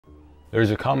There's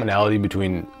a commonality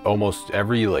between almost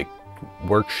every like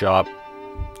workshop,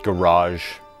 garage,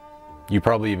 you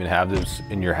probably even have this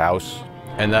in your house,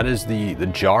 and that is the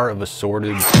jar of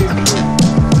assorted.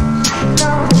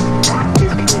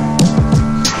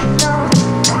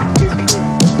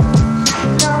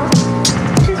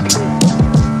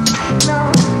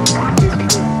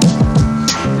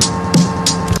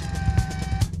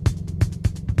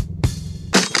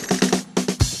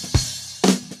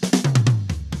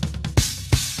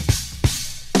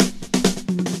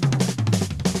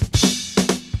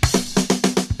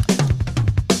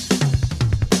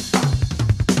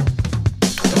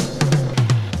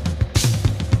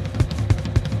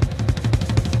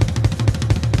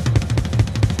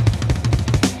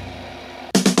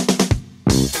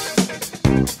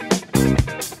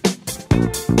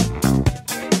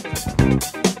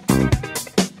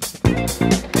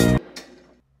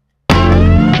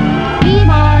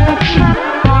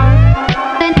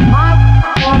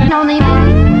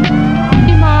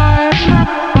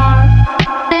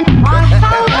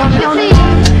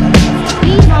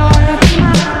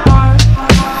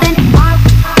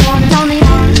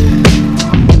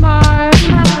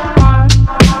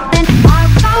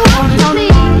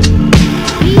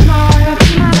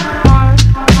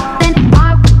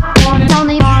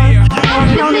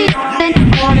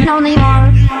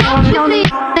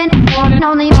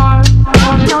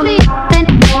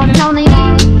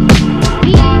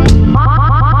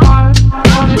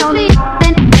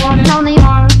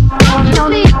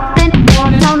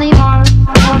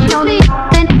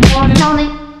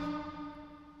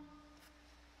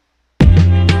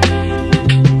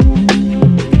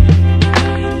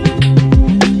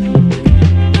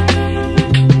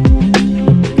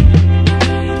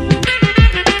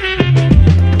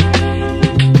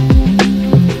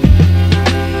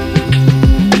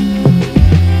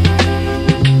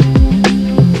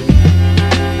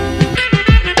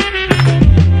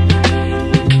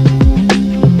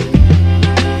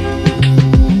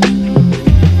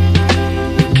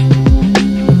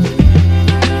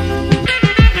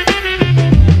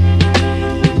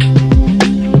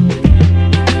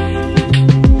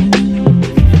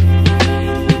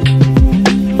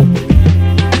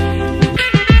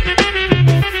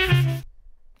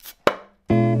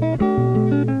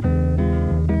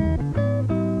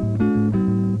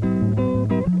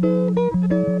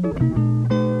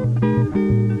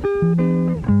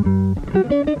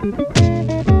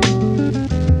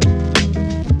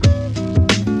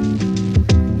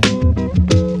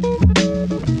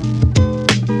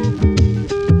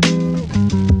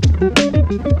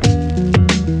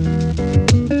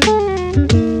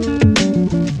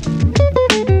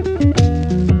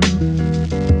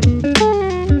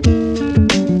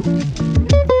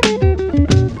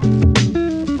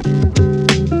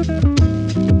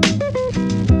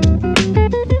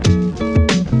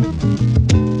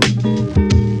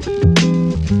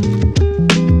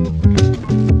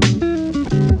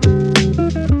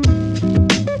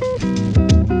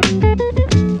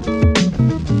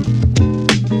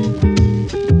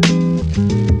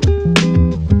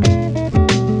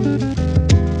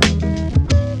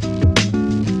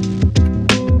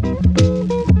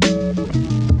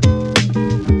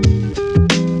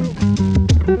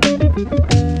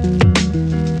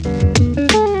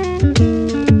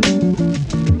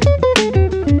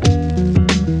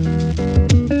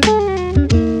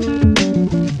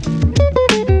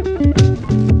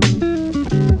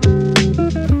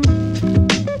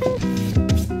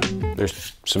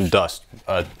 There's some dust.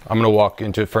 I'm gonna walk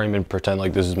into a frame and pretend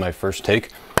like this is my first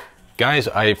take. Guys,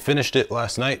 I finished it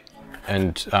last night,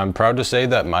 and I'm proud to say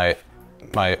that my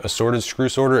assorted screw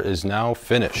sorter is now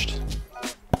finished.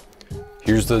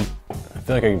 Here's the, I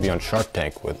feel like I could be on Shark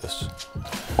Tank with this.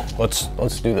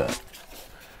 Let's do that.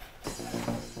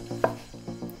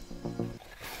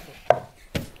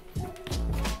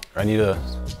 I need a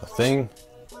thing.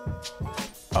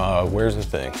 Where's the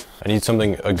thing? I need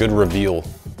something, a good reveal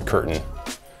curtain.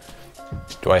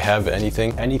 Do I have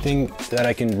anything? Anything that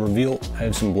I can reveal? I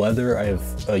have some leather, I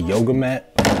have a yoga mat.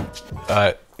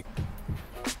 I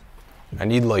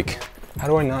need like, how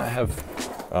do I not have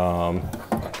a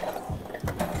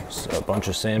bunch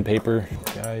of sandpaper?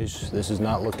 Guys, this is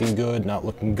not looking good, not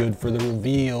looking good for the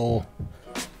reveal.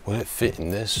 Will it fit in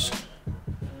this?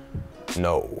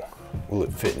 No. Will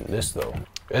it fit in this though?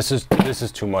 This is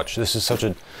too much. This is such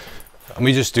a, let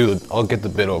me just do I'll get the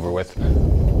bit over with.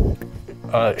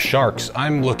 Sharks,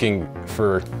 I'm looking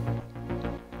for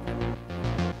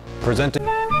presenting.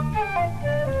 May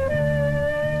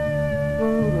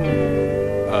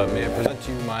I present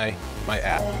to you my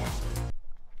app?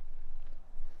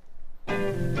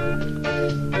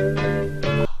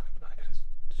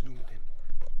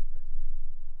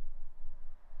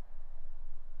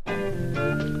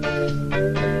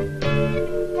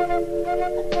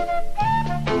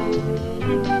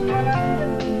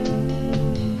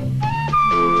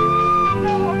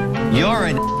 You're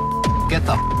an get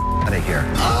the out of here.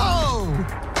 Oh!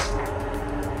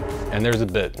 And there's a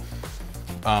bit.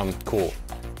 Cool.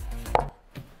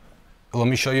 Let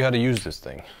me show you how to use this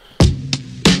thing.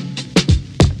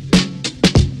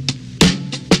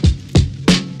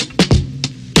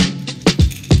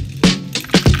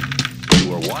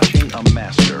 You are watching a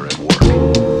master at work.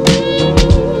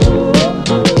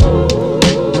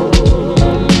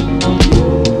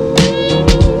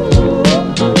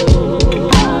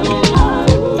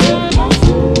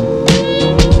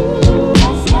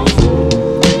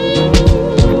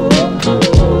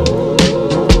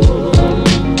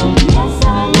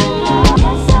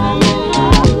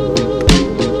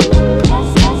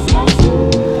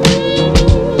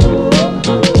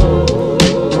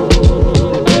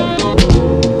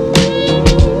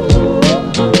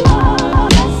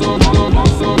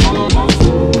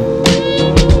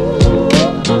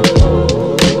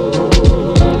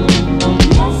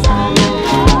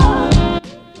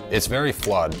 It's very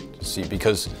flawed, see,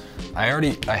 because I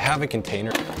have a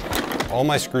container. All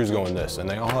my screws go in this, and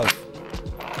they all have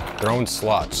their own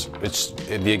slots. It's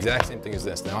the exact same thing as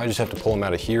this. Now I just have to pull them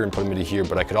out of here and put them into here,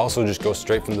 but I could also just go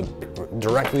straight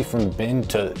directly from bin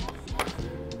to,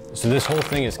 so this whole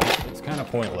thing it's kind of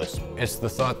pointless. It's the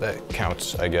thought that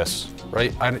counts, I guess,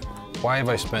 right? Why have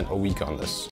I spent a week on this?